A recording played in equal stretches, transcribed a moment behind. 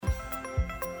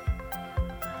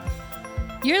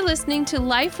You're listening to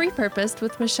Life Repurposed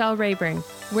with Michelle Rayburn,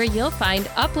 where you'll find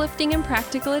uplifting and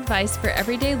practical advice for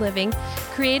everyday living,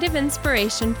 creative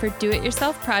inspiration for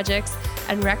do-it-yourself projects,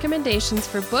 and recommendations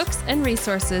for books and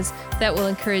resources that will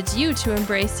encourage you to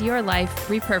embrace your life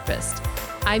repurposed.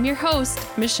 I'm your host,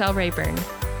 Michelle Rayburn.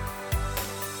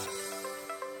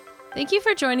 Thank you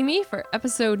for joining me for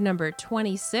episode number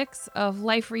 26 of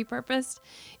Life Repurposed.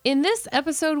 In this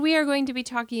episode, we are going to be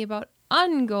talking about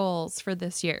ungoals for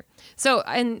this year. So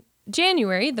in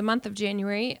January, the month of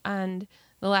January, and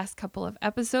the last couple of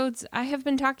episodes, I have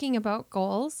been talking about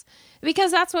goals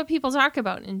because that's what people talk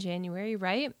about in January,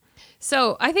 right?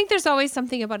 So I think there's always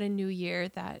something about a new year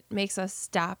that makes us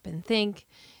stop and think.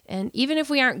 And even if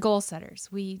we aren't goal setters,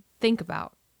 we think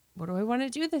about, what do I want to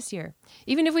do this year?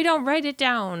 Even if we don't write it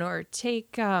down or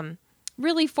take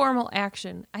really formal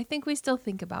action, I think we still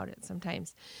think about it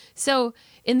sometimes. So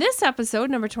in this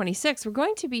episode, number 26, we're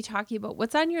going to be talking about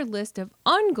what's on your list of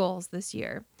ungoals this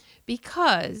year,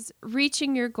 because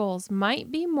reaching your goals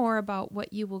might be more about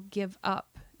what you will give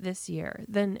up this year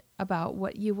than about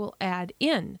what you will add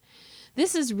in.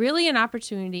 This is really an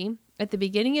opportunity at the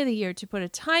beginning of the year to put a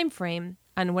time frame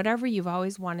on whatever you've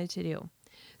always wanted to do.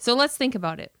 So let's think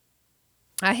about it.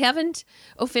 I haven't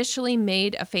officially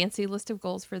made a fancy list of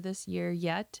goals for this year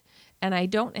yet, and I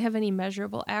don't have any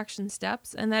measurable action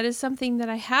steps, and that is something that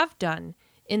I have done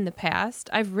in the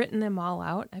past. I've written them all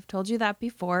out. I've told you that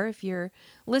before. If you're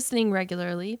listening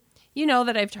regularly, you know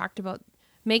that I've talked about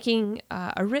making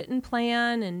a written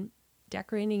plan and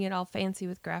decorating it all fancy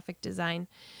with graphic design.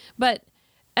 But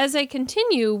as I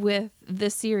continue with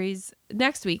this series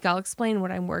next week, I'll explain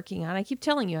what I'm working on. I keep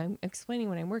telling you I'm explaining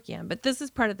what I'm working on, but this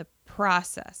is part of the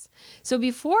process. So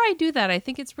before I do that, I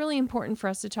think it's really important for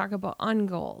us to talk about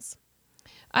ungoals.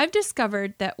 I've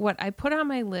discovered that what I put on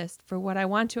my list for what I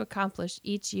want to accomplish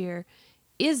each year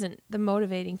isn't the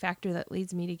motivating factor that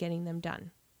leads me to getting them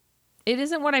done. It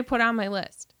isn't what I put on my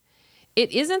list.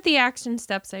 It isn't the action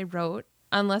steps I wrote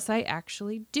unless I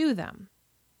actually do them.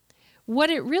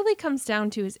 What it really comes down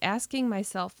to is asking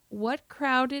myself what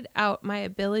crowded out my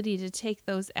ability to take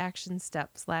those action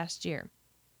steps last year.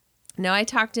 Now, I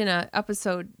talked in an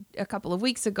episode a couple of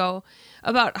weeks ago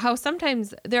about how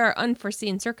sometimes there are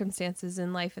unforeseen circumstances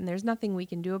in life and there's nothing we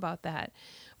can do about that.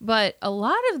 But a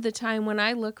lot of the time when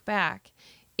I look back,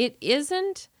 it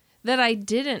isn't that I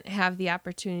didn't have the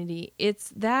opportunity,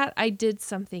 it's that I did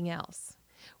something else.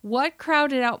 What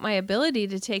crowded out my ability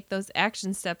to take those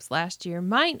action steps last year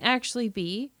might actually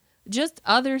be just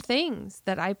other things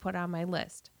that I put on my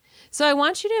list. So I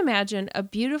want you to imagine a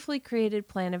beautifully created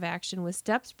plan of action with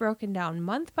steps broken down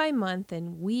month by month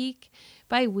and week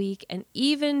by week and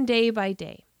even day by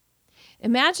day.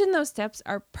 Imagine those steps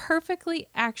are perfectly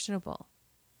actionable,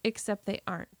 except they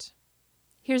aren't.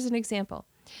 Here's an example.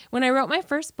 When I wrote my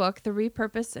first book, The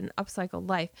Repurposed and Upcycled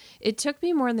Life, it took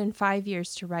me more than 5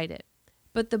 years to write it.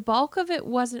 But the bulk of it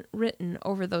wasn't written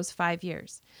over those 5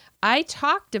 years. I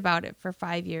talked about it for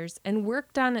 5 years and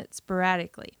worked on it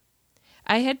sporadically.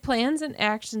 I had plans and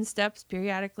action steps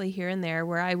periodically here and there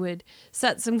where I would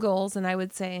set some goals and I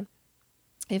would say,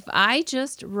 if I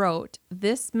just wrote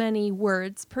this many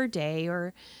words per day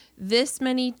or this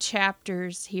many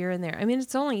chapters here and there. I mean,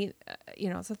 it's only,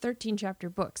 it's a 13 chapter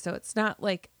book, so it's not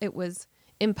like it was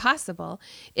impossible.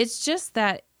 It's just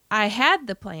that I had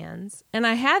the plans and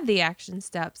I had the action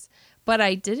steps, but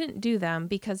I didn't do them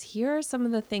because here are some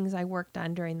of the things I worked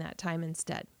on during that time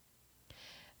instead.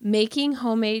 Making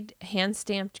homemade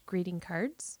hand-stamped greeting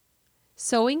cards,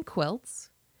 sewing quilts,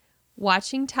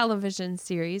 watching television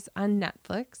series on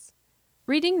Netflix,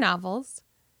 reading novels,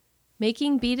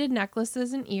 making beaded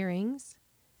necklaces and earrings,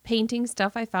 painting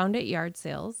stuff I found at yard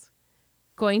sales,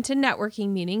 going to networking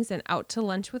meetings and out to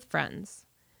lunch with friends,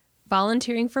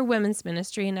 volunteering for women's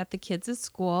ministry and at the kids'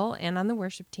 school and on the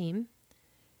worship team,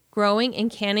 growing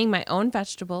and canning my own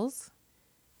vegetables,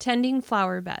 tending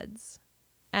flower beds,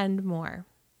 and more.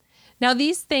 Now,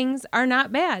 these things are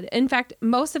not bad. In fact,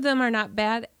 most of them are not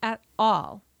bad at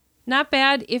all. Not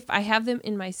bad if I have them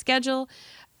in my schedule.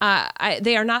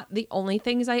 They are not the only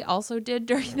things I also did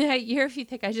during that year. If you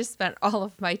think I just spent all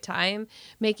of my time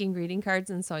making greeting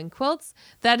cards and sewing quilts,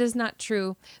 that is not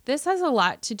true. This has a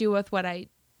lot to do with what I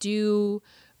do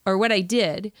or what I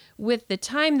did with the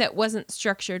time that wasn't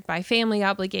structured by family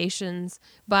obligations,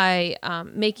 by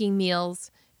making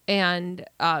meals and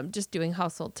just doing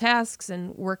household tasks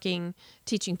and working,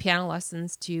 teaching piano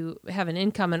lessons to have an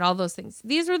income and all those things.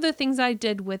 These were the things I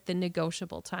did with the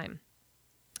negotiable time.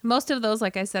 Most of those,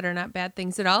 like I said, are not bad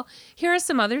things at all. Here are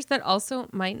some others that also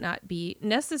might not be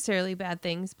necessarily bad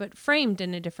things, but framed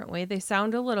in a different way. They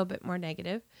sound a little bit more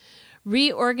negative.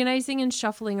 reorganizing and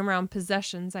shuffling around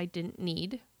possessions I didn't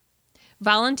need,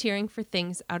 volunteering for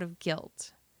things out of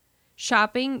guilt,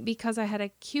 shopping because I had a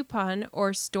coupon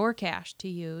or store cash to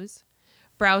use,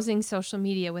 browsing social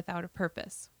media without a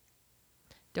purpose.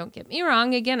 Don't get me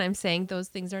wrong. Again, I'm saying those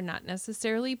things are not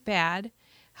necessarily bad.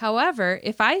 However,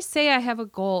 if I say I have a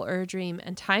goal or a dream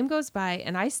and time goes by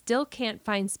and I still can't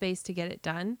find space to get it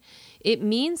done, it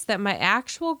means that my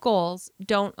actual goals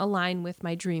don't align with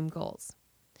my dream goals.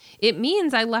 It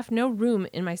means I left no room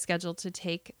in my schedule to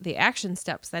take the action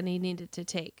steps that I needed to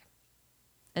take.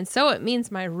 And so it means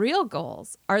my real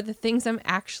goals are the things I'm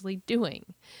actually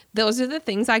doing. Those are the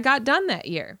things I got done that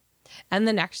year. And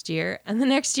the next year, and the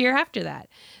next year after that.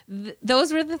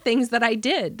 Those were the things that I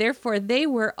did. Therefore, they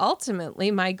were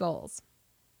ultimately my goals.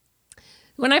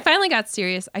 When I finally got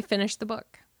serious, I finished the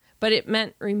book, but it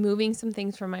meant removing some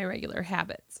things from my regular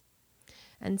habits.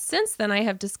 And since then, I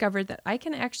have discovered that I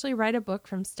can actually write a book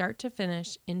from start to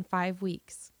finish in 5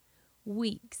 weeks.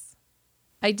 Weeks.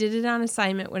 I did it on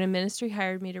assignment when a ministry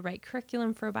hired me to write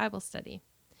curriculum for a Bible study.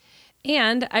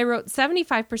 And I wrote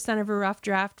 75% of a rough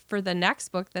draft for the next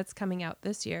book that's coming out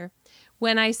this year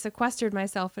when I sequestered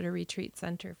myself at a retreat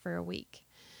center for a week.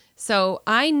 So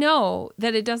I know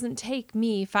that it doesn't take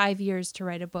me 5 years to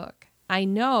write a book. I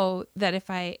know that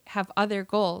if I have other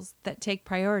goals that take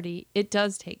priority, it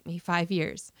does take me 5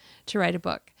 years to write a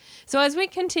book. So as we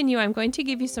continue, I'm going to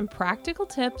give you some practical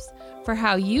tips for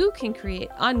how you can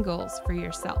create ungoals for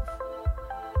yourself.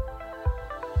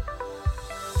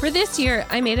 For this year,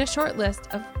 I made a short list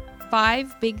of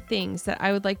 5 big things that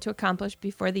I would like to accomplish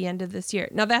before the end of this year.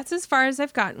 Now, that's as far as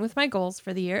I've gotten with my goals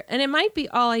for the year, and it might be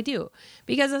all I do,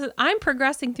 because as I'm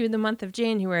progressing through the month of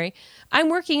January, I'm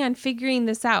working on figuring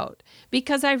this out,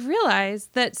 because I've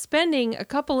realized that spending a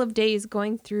couple of days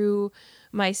going through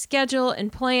my schedule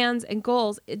and plans and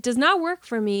goals, it does not work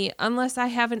for me unless I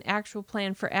have an actual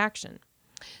plan for action.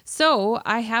 So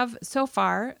I have so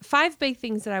far 5 big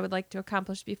things that I would like to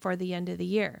accomplish before the end of the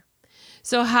year.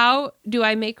 So how do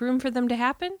I make room for them to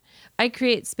happen? I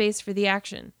create space for the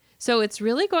action. So it's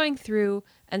really going through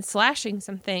and slashing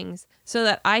some things so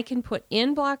that I can put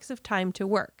in blocks of time to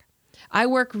work. I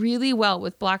work really well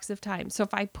with blocks of time. So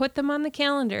if I put them on the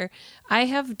calendar, I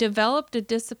have developed a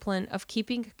discipline of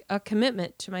keeping a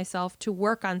commitment to myself to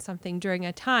work on something during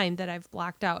a time that I've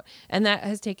blocked out. And that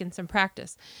has taken some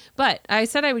practice. But I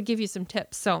said I would give you some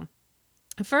tips. So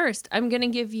first, I'm going to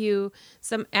give you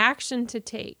some action to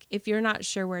take if you're not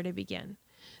sure where to begin.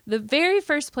 The very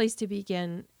first place to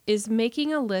begin is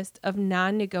making a list of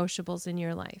non-negotiables in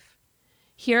your life.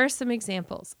 Here are some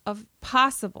examples of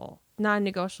possible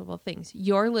non-negotiable things.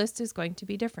 Your list is going to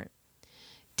be different.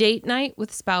 Date night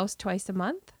with spouse twice a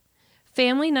month.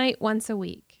 Family night once a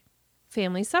week.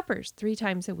 Family suppers 3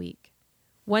 times a week.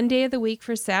 1 day of the week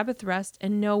for Sabbath rest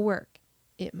and no work.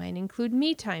 It might include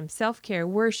me time, self-care,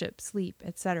 worship, sleep,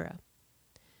 etc.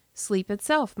 Sleep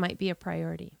itself might be a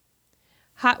priority.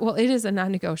 It is a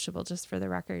non-negotiable, just for the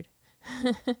record.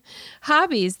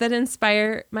 Hobbies that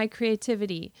inspire my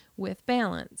creativity with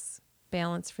balance.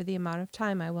 Balance for the amount of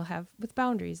time I will have with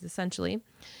boundaries, essentially.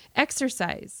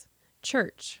 Exercise,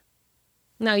 church.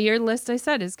 Now, your list, I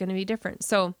said, is going to be different.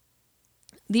 So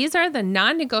these are the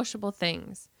non-negotiable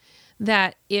things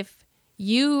that if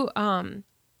you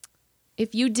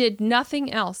did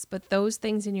nothing else but those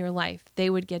things in your life, they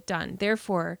would get done.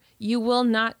 Therefore, you will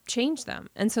not change them.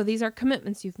 And so these are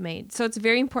commitments you've made. So it's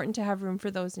very important to have room for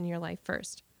those in your life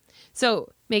first. So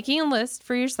making a list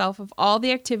for yourself of all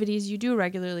the activities you do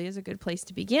regularly is a good place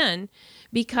to begin,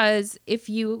 because if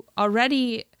you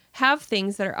already have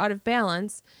things that are out of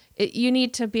balance, you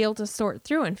need to be able to sort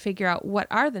through and figure out what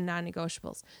are the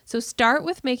non-negotiables. So start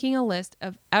with making a list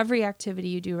of every activity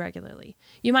you do regularly.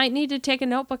 You might need to take a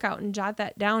notebook out and jot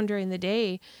that down during the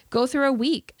day. Go through a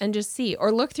week and just see,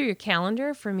 or look through your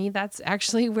calendar. For me, that's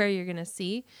actually where you're going to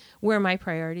see where my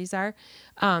priorities are.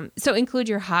 So include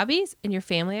your hobbies and your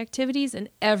family activities and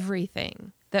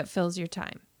everything that fills your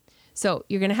time. So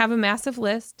you're going to have a massive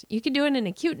list. You can do it in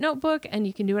a cute notebook, and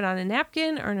you can do it on a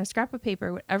napkin or on a scrap of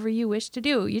paper, whatever you wish to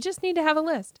do. You just need to have a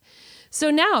list.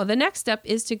 So now the next step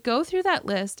is to go through that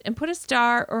list and put a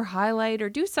star or highlight or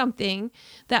do something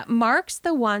that marks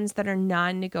the ones that are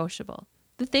non-negotiable,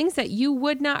 the things that you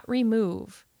would not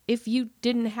remove if you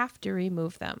didn't have to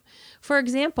remove them. For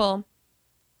example,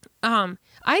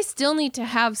 I still need to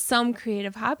have some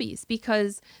creative hobbies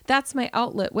because that's my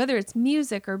outlet, whether it's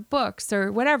music or books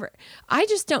or whatever. I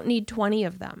just don't need 20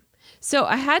 of them. So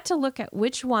I had to look at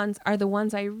which ones are the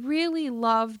ones I really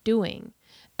love doing.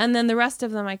 And then the rest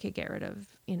of them I could get rid of,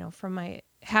 from my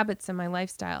habits in my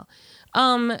lifestyle.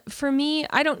 For me,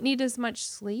 I don't need as much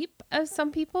sleep as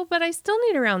some people, but I still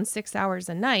need around 6 hours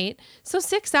a night. So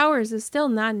 6 hours is still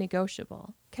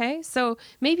non-negotiable. Okay. So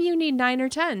maybe you need 9 or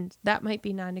 10. That might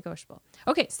be non-negotiable.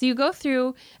 Okay. So you go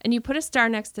through and you put a star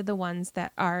next to the ones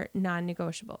that are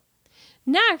non-negotiable.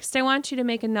 Next, I want you to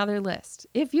make another list.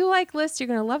 If you like lists, you're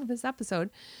going to love this episode.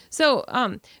 So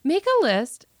make a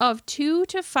list of 2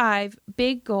 to 5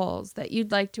 big goals that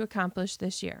you'd like to accomplish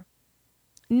this year.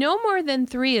 No more than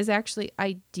 3 is actually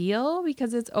ideal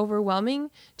because it's overwhelming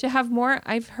to have more.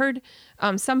 I've heard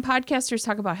some podcasters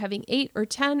talk about having 8 or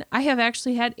 10. I have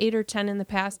actually had 8 or 10 in the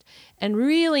past. And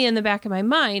really in the back of my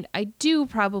mind, I do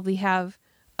probably have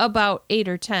about 8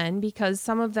 or 10 because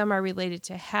some of them are related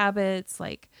to habits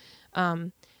like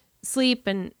sleep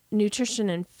and nutrition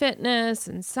and fitness,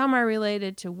 and some are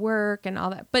related to work and all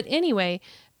that. But anyway,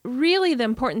 really the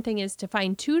important thing is to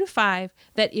find 2 to 5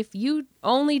 that if you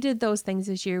only did those things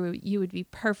this year, you would be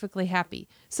perfectly happy.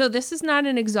 So this is not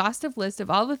an exhaustive list of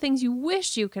all the things you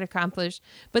wish you could accomplish,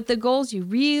 but the goals you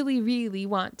really, really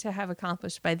want to have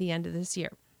accomplished by the end of this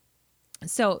year.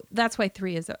 So that's why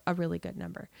 3 is a really good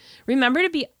number. Remember to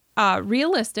be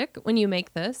realistic when you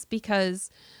make this, because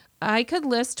I could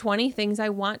list 20 things I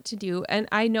want to do, and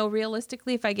I know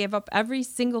realistically if I gave up every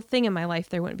single thing in my life,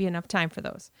 there wouldn't be enough time for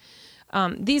those.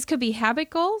 These could be habit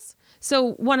goals.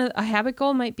 So a habit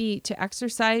goal might be to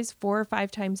exercise 4 or 5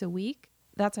 times a week.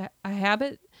 That's a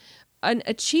habit. An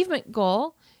achievement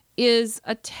goal is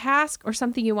a task or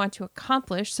something you want to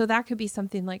accomplish. So that could be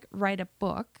something like write a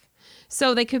book.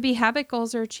 So they could be habit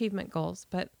goals or achievement goals,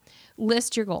 but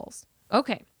list your goals.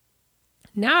 Okay.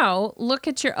 Now look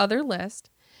at your other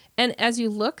list. And as you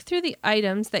look through the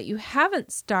items that you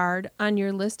haven't starred on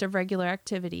your list of regular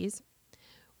activities,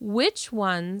 which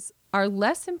ones are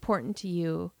less important to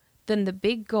you than the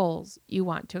big goals you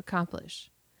want to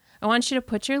accomplish? I want you to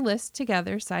put your list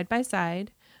together side by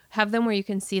side, have them where you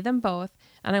can see them both,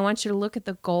 and I want you to look at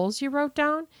the goals you wrote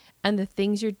down and the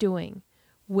things you're doing.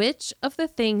 Which of the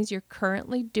things you're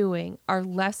currently doing are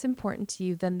less important to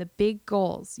you than the big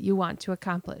goals you want to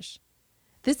accomplish?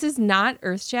 This is not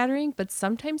earth-shattering, but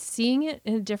sometimes seeing it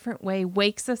in a different way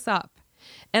wakes us up.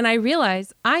 And I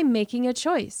realize I'm making a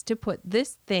choice to put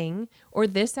this thing or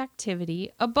this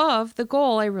activity above the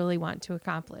goal I really want to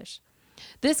accomplish.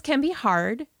 This can be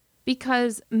hard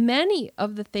because many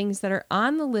of the things that are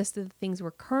on the list of the things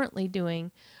we're currently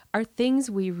doing are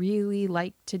things we really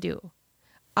like to do.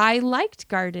 I liked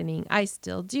gardening. I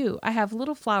still do. I have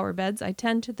little flower beds. I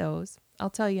tend to those. I'll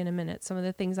tell you in a minute some of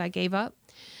the things I gave up.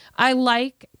 I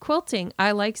like quilting.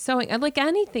 I like sewing. I like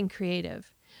anything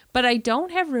creative, but I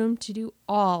don't have room to do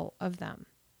all of them.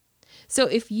 So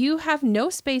if you have no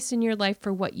space in your life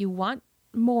for what you want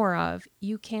more of,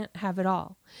 you can't have it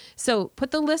all. So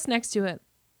put the list next to it.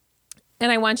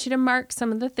 And I want you to mark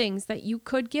some of the things that you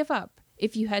could give up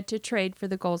if you had to trade for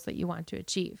the goals that you want to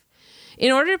achieve.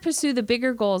 In order to pursue the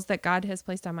bigger goals that God has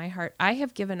placed on my heart, I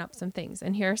have given up some things.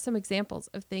 And here are some examples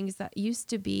of things that used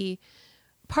to be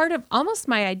part of almost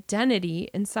my identity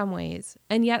in some ways,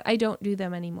 and yet I don't do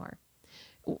them anymore.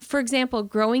 For example,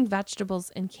 growing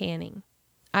vegetables and canning.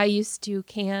 I used to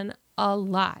can a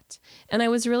lot, and I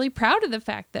was really proud of the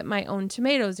fact that my own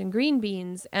tomatoes and green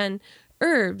beans and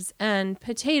herbs and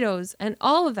potatoes and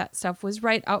all of that stuff was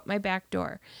right out my back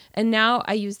door. And now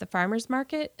I use the farmer's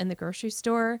market and the grocery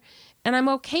store, and I'm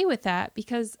okay with that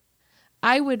because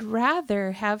I would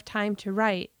rather have time to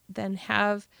write than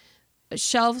have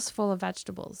shelves full of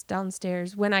vegetables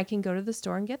downstairs when I can go to the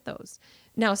store and get those.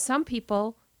 Now, some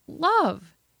people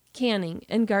love canning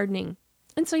and gardening,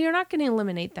 and so you're not going to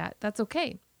eliminate that. That's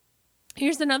okay.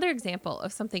 Here's another example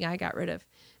of something I got rid of: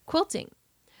 quilting.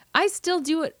 I still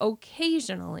do it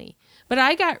occasionally, but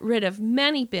I got rid of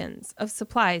many bins of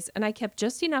supplies, and I kept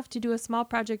just enough to do a small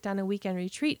project on a weekend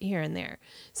retreat here and there.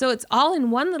 So it's all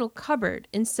in one little cupboard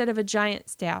instead of a giant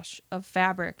stash of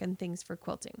fabric and things for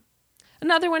quilting.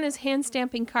 Another one is hand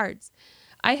stamping cards.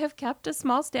 I have kept a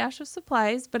small stash of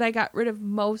supplies, but I got rid of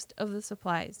most of the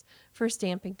supplies for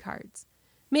stamping cards.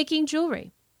 Making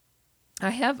jewelry. I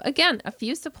have, again, a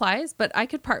few supplies, but I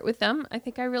could part with them. I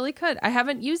think I really could. I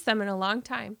haven't used them in a long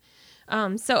time.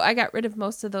 So I got rid of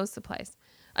most of those supplies.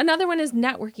 Another one is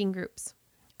networking groups.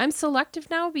 I'm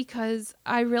selective now because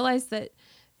I realized that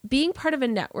being part of a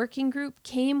networking group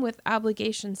came with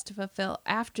obligations to fulfill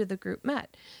after the group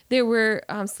met. There were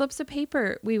slips of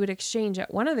paper we would exchange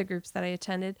at one of the groups that I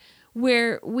attended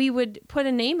where we would put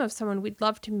a name of someone we'd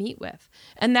love to meet with.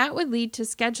 And that would lead to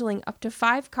scheduling up to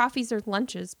 5 coffees or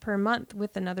lunches per month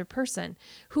with another person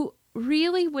who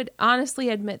really would honestly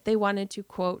admit they wanted to,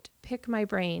 quote, pick my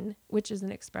brain, which is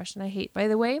an expression I hate, by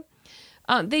the way.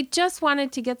 They just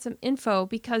wanted to get some info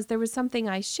because there was something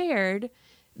I shared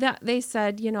that they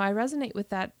said, I resonate with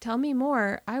that. Tell me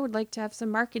more. I would like to have some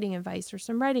marketing advice or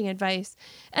some writing advice.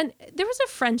 And there was a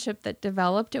friendship that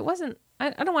developed. It wasn't, I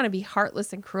don't want to be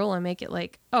heartless and cruel and make it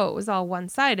like, oh, it was all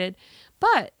one-sided.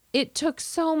 But it took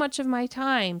so much of my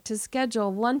time to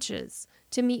schedule lunches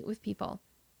to meet with people.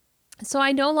 So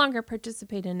I no longer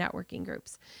participate in networking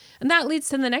groups. And that leads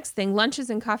to the next thing,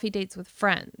 lunches and coffee dates with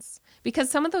friends,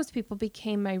 because some of those people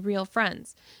became my real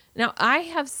friends. Now, I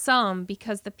have some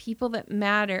because the people that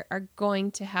matter are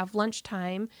going to have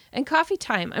lunchtime and coffee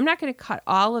time. I'm not going to cut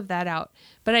all of that out,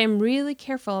 but I am really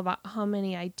careful about how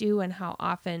many I do and how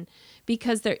often,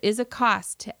 because there is a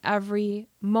cost to every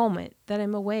moment that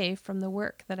I'm away from the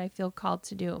work that I feel called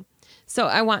to do. So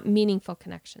I want meaningful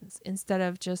connections instead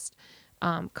of just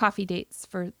coffee dates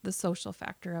for the social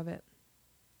factor of it.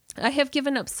 I have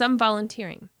given up some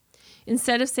volunteering.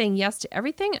 Instead of saying yes to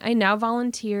everything, I now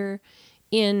volunteer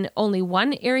in only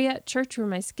one area at church where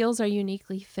my skills are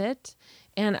uniquely fit,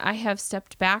 and I have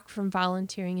stepped back from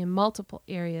volunteering in multiple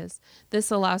areas.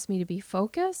 This allows me to be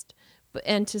focused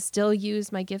and to still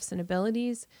use my gifts and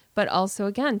abilities, but also,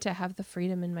 again, to have the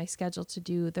freedom in my schedule to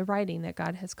do the writing that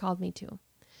God has called me to.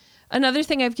 Another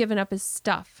thing I've given up is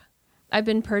stuff. I've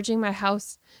been purging my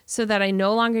house so that I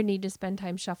no longer need to spend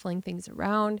time shuffling things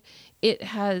around. It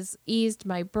has eased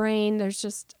my brain. There's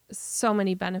just so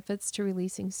many benefits to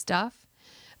releasing stuff.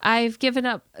 I've given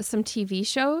up some TV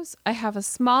shows. I have a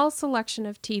small selection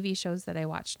of TV shows that I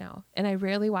watch now, and I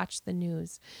rarely watch the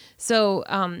news. So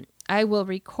I will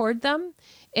record them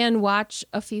and watch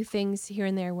a few things here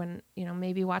and there when,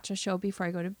 maybe watch a show before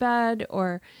I go to bed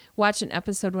or watch an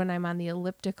episode when I'm on the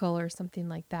elliptical or something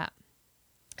like that.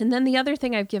 And then the other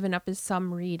thing I've given up is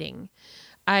some reading.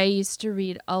 I used to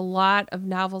read a lot of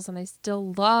novels and I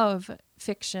still love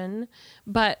fiction,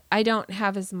 but I don't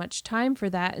have as much time for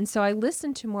that. And so I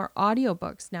listen to more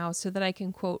audiobooks now so that I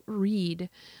can, quote, read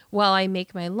while I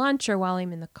make my lunch or while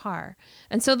I'm in the car.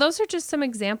 And so those are just some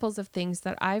examples of things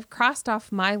that I've crossed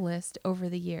off my list over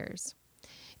the years.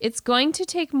 It's going to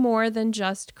take more than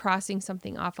just crossing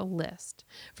something off a list.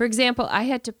 For example, I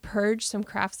had to purge some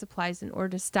craft supplies in order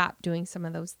to stop doing some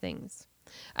of those things.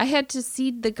 I had to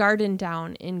seed the garden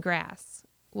down in grass.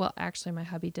 Well, actually, my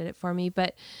hubby did it for me,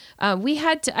 but I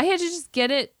had to just get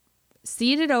it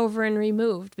seeded over and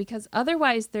removed, because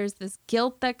otherwise there's this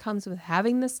guilt that comes with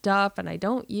having the stuff and I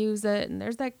don't use it, and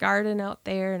there's that garden out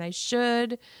there and I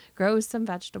should grow some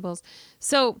vegetables.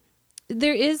 So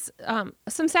there is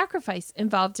some sacrifice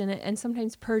involved in it, and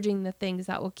sometimes purging the things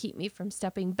that will keep me from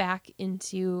stepping back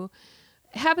into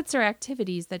habits or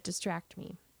activities that distract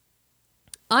me.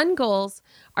 Ungoals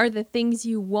are the things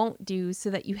you won't do so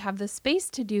that you have the space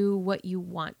to do what you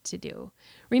want to do.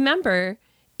 Remember,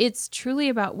 it's truly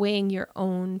about weighing your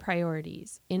own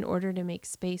priorities in order to make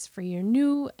space for your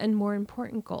new and more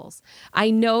important goals.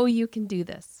 I know you can do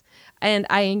this, and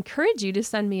I encourage you to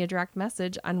send me a direct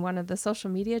message on one of the social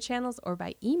media channels or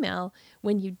by email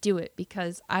when you do it,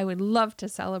 because I would love to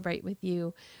celebrate with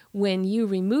you when you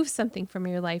remove something from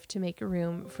your life to make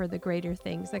room for the greater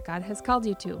things that God has called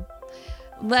you to.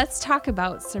 Let's talk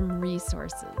about some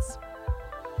resources.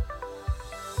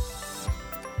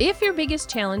 If your biggest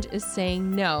challenge is saying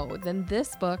no, then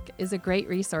this book is a great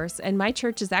resource. And my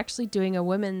church is actually doing a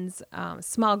women's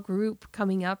small group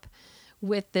coming up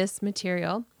with this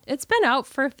material. It's been out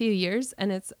for a few years,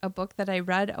 and it's a book that I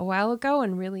read a while ago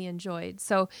and really enjoyed.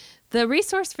 So the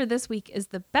resource for this week is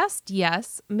The Best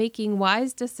Yes, Making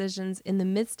Wise Decisions in the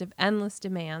Midst of Endless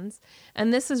Demands.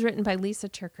 And this is written by Lisa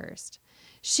TerKeurst.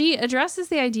 She addresses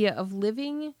the idea of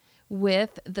living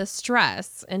with the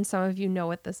stress, and some of you know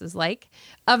what this is like,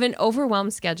 of an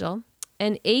overwhelmed schedule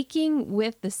and aching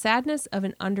with the sadness of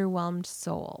an underwhelmed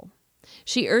soul.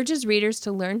 She urges readers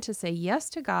to learn to say yes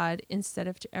to God instead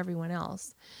of to everyone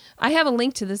else. I have a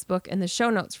link to this book in the show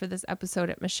notes for this episode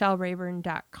at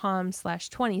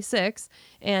michellerayburn.com/26,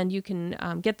 and you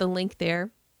can get the link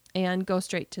there and go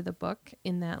straight to the book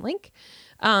in that link.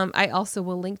 I also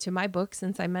will link to my book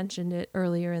since I mentioned it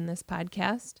earlier in this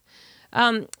podcast.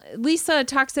 Lisa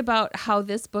talks about how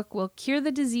this book will cure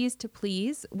the disease to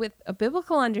please with a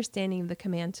biblical understanding of the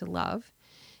command to love.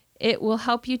 It will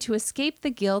help you to escape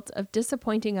the guilt of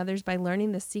disappointing others by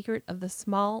learning the secret of the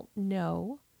small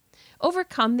no.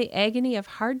 Overcome the agony of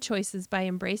hard choices by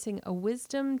embracing a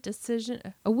wisdom-based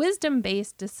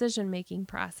decision-making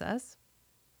process.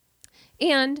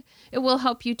 And it will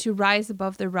help you to rise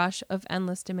above the rush of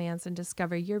endless demands and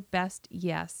discover your best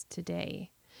yes today.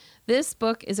 This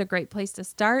book is a great place to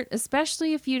start,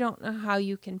 especially if you don't know how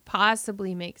you can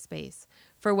possibly make space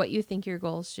for what you think your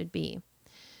goals should be.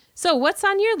 So what's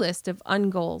on your list of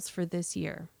ungoals for this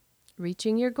year?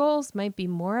 Reaching your goals might be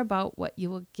more about what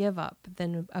you will give up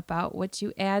than about what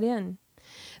you add in.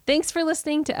 Thanks for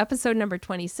listening to episode number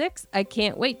 26. I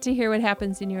can't wait to hear what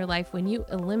happens in your life when you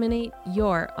eliminate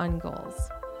your ungoals.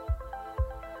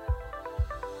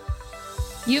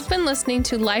 You've been listening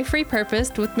to Life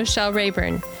Repurposed with Michelle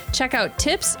Rayburn. Check out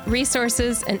tips,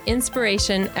 resources, and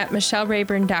inspiration at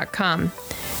michellerayburn.com.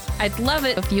 I'd love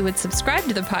it if you would subscribe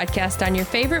to the podcast on your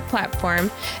favorite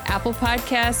platform, Apple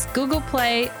Podcasts, Google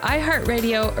Play,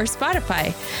 iHeartRadio, or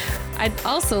Spotify. I'd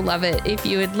also love it if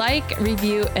you would like,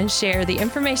 review, and share the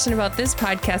information about this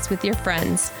podcast with your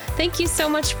friends. Thank you so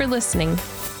much for listening.